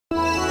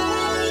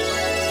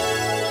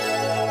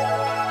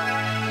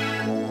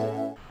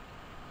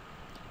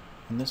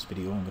this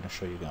video I'm going to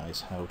show you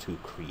guys how to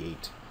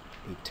create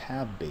a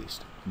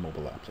tab-based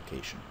mobile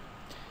application.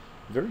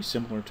 Very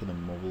similar to the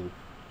mobile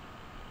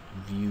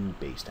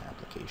view-based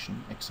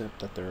application,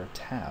 except that there are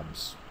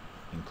tabs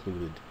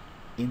included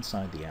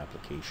inside the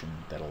application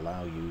that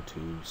allow you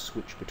to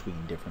switch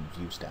between different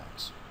view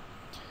stacks.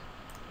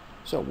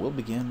 So we'll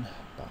begin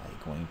by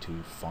going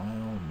to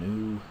File,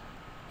 New,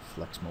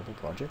 Flex Mobile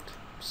Project,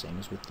 same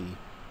as with the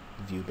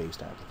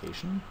view-based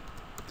application.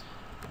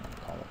 I'm going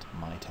to call it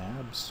My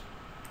Tabs.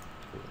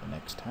 Go to the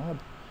next tab.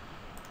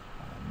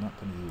 I'm not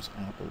going to use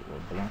Apple or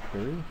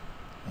BlackBerry,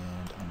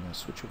 and I'm going to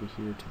switch over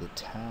here to the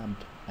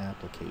tabbed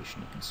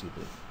application. You can see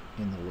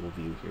that in the little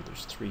view here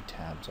there's 3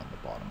 tabs on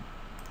the bottom.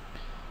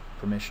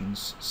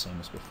 Permissions, same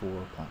as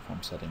before.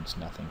 Platform settings,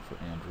 nothing for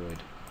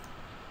Android.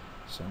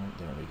 So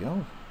there we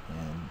go,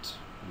 and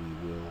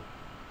we will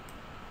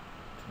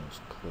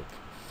just click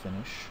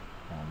Finish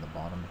on the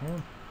bottom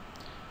here.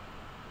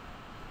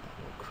 That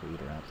will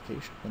create our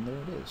application, and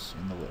there it is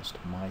in the list,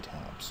 My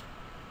Tabs.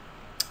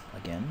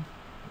 Again,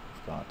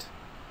 we've got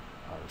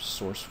our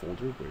source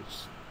folder,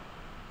 which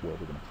where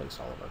we're going to place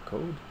all of our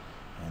code,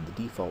 and the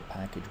default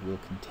package will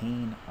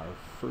contain our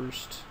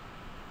first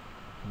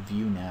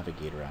View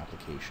Navigator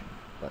application,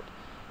 but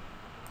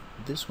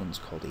this one's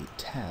called a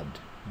tabbed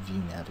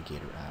View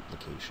Navigator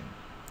application.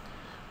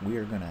 We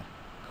are going to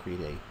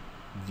create a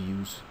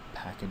views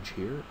package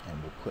here,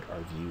 and we'll put our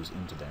views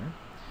into there.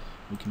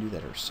 We can do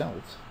that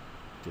ourselves.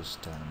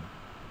 Just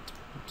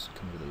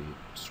come to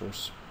the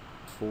source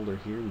folder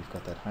here. We've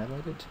got that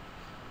highlighted.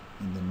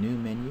 In the new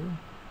menu,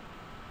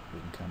 we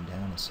can come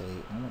down and say,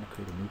 I want to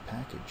create a new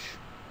package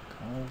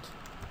called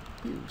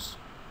views.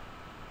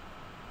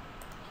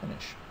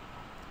 Finish.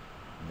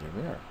 And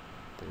there we are.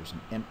 There's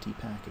an empty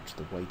package.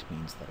 The white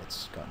means that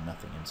it's got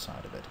nothing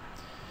inside of it.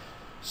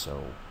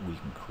 So we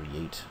can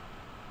create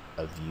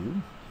a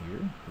view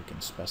here. We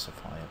can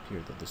specify up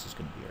here that this is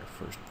going to be our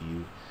first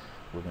view.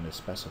 We're going to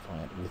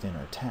specify it within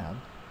our tab,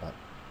 but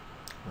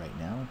right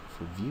now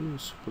for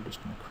views we're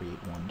just going to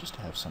create one just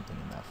to have something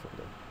in that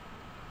folder.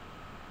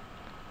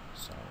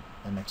 So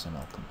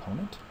MXML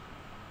component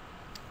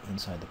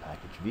inside the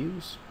package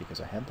views, because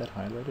I had that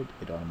highlighted,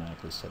 it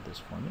automatically said this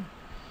for me,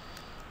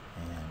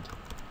 and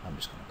I'm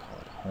just going to call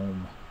it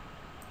home.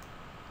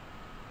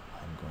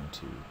 I'm going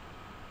to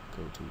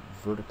go to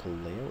vertical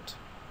layout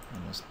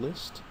in this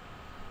list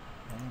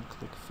and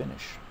click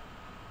finish.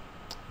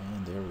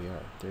 And there we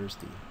are. There's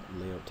the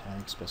layout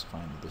tag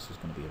specifying that this is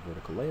going to be a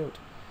vertical layout.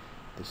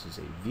 This is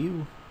a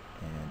view,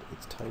 and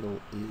its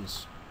title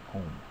is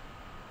home.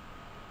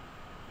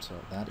 So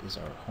that is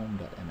our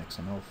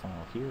home.mxml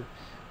file here,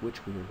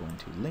 which we are going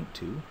to link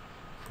to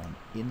from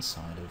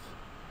inside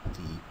of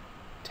the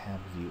Tab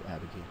View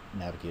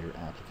Navigator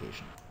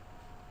application.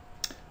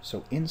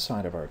 So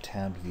inside of our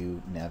Tab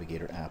View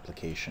Navigator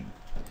application,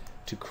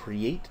 to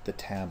create the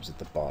tabs at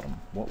the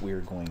bottom, what we're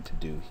going to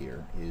do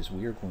here is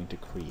we are going to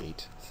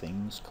create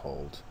things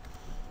called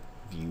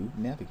View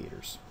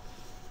Navigators.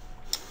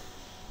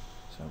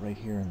 So right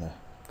here in the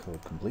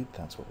code complete,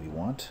 that's what we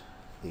want.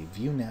 A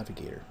View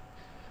Navigator.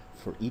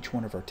 For each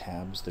one of our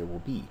tabs, there will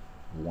be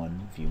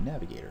one View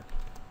Navigator.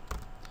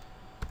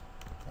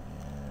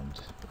 And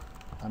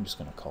I'm just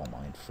going to call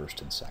mine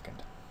first and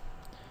second.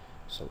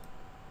 So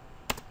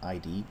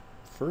ID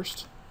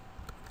first,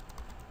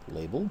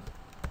 label,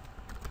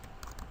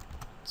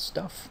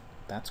 stuff,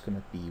 that's going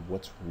to be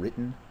what's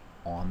written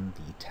on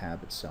the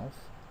tab itself.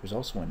 There's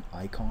also an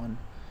icon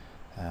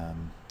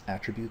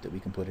attribute that we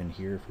can put in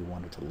here if we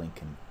wanted to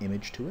link an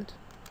image to it.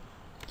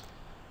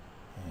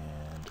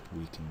 And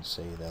we can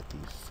say that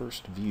the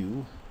first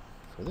view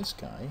for this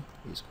guy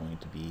is going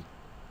to be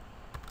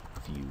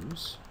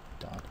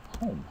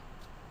views.home.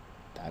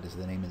 That is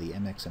the name of the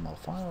MXML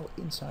file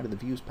inside of the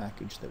views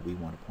package that we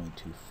want to point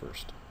to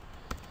first.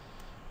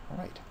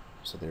 Alright,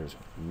 so there's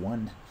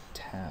one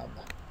tab.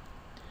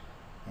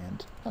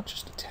 And not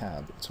just a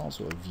tab, it's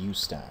also a view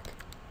stack.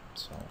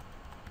 So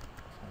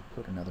if I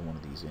put another one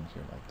of these in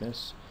here like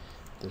this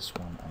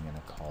one I'm going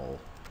to call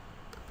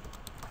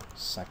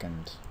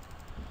second,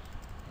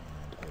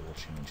 and I will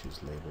change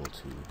his label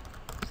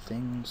to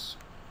things,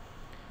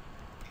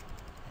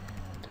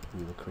 and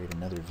we will create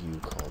another view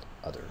called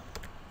other.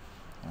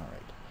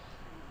 Alright,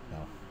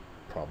 now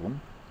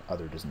problem,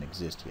 other doesn't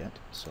exist yet,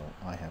 so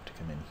I have to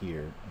come in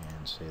here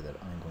and say that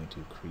I'm going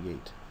to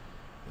create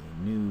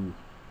a new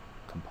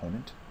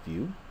component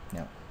view.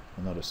 Now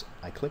you'll notice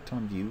I clicked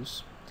on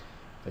views.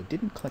 If I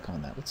didn't click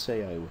on that, let's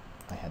say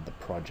I had the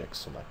project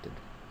selected.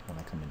 When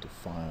I come into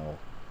File,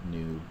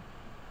 New,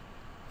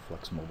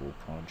 Flex Mobile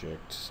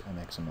Project,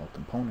 MXML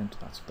component,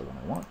 that's the one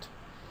I want.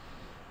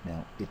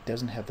 Now it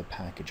doesn't have the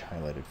package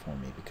highlighted for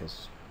me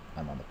because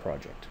I'm on the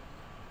project,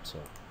 so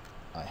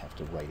I have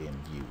to write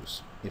in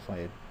views. If I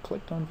had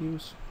clicked on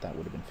views, that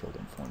would have been filled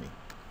in for me.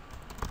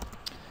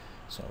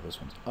 So this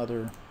one's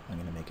other. I'm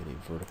going to make it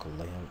a vertical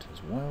layout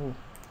as well.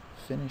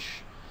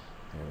 Finish.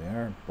 There we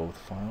are. Both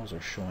files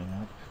are showing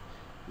up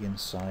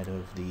inside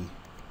of the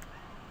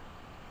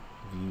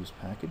views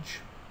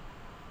package.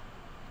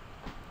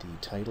 The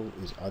title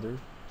is other.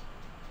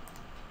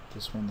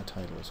 This one, the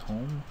title is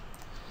home.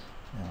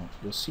 Now,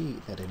 you'll see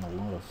that in a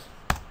lot of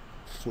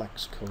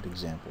Flex code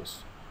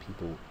examples,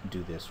 people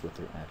do this with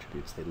their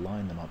attributes. They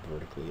line them up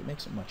vertically. It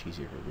makes it much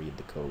easier to read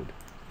the code.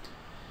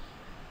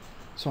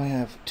 So I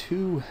have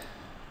two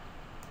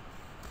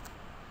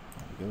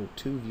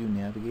view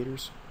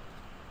navigators,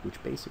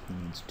 which basically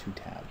means two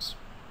tabs.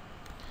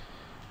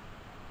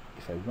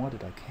 If I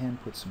wanted, I can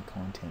put some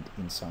content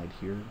inside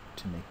here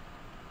to make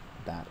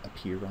that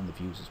appear on the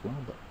views as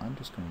well, but I'm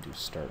just going to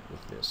start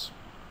with this.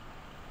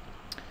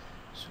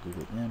 So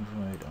Google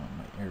Android on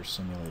my air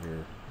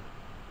simulator.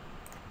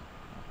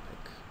 I'll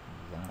pick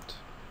that.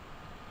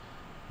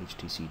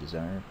 HTC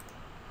Desire.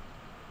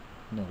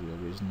 No real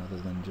reason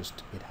other than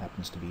just it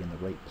happens to be in the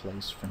right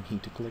place for me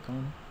to click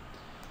on.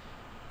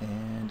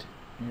 And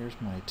here's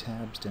my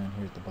tabs down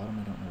here at the bottom.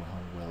 I don't know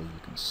how well you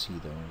can see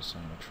those.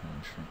 I'm going to try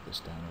and shrink this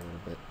down a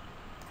little bit.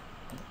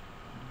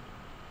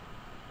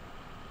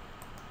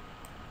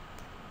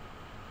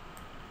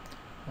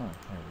 Oh,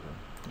 there we go.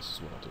 This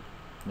is what I'll do.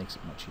 Makes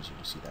it much easier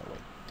to see that way.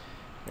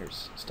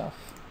 There's stuff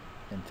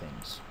and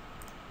things.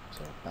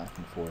 So back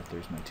and forth,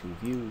 there's my two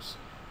views.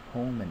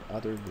 Home and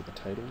other with the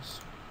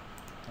titles.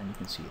 And you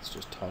can see it's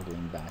just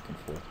toggling back and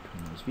forth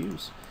between those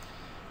views.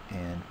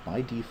 And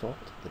by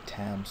default, the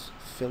tabs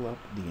fill up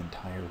the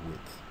entire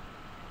width.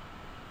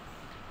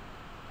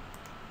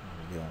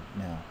 There we go.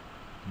 Now,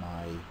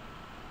 my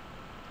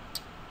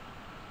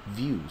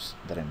views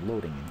that I'm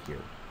loading in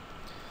here,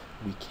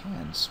 we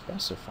can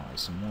specify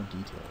some more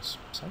details.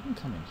 So I can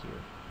come in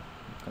here.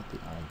 We've got the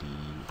ID,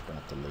 we've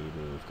got the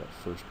label, we've got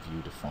first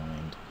view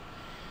defined.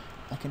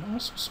 I can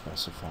also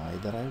specify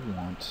that I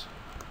want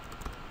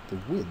the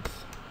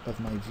width of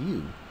my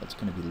view that's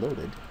going to be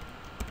loaded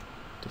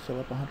to fill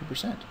up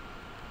 100%.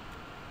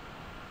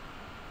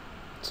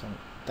 So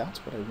that's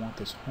what I want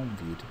this home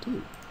view to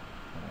do.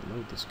 When I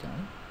load this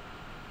guy,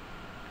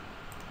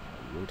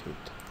 I'll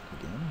rotate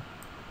again,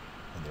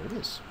 and there it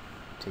is,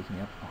 taking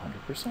up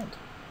 100%.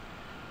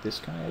 This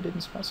guy I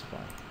didn't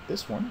specify.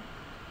 This one,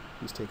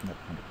 he's taking up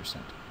 100%.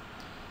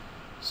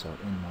 So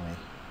in my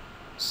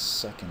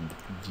second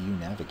view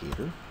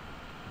navigator,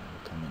 I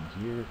will come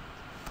in here,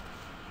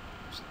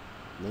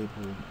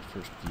 label my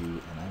first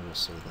view, and I will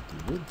say that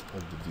the width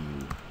of the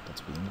view that's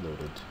being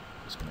loaded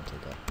is going to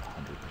take up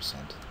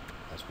 100%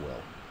 as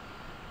well.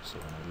 So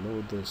when I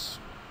load this,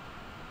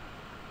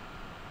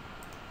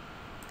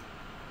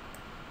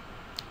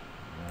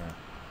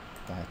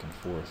 back and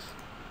forth,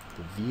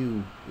 the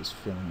view is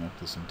filling up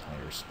this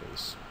entire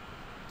space.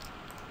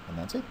 And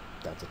that's it.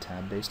 That's a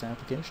tab-based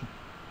application.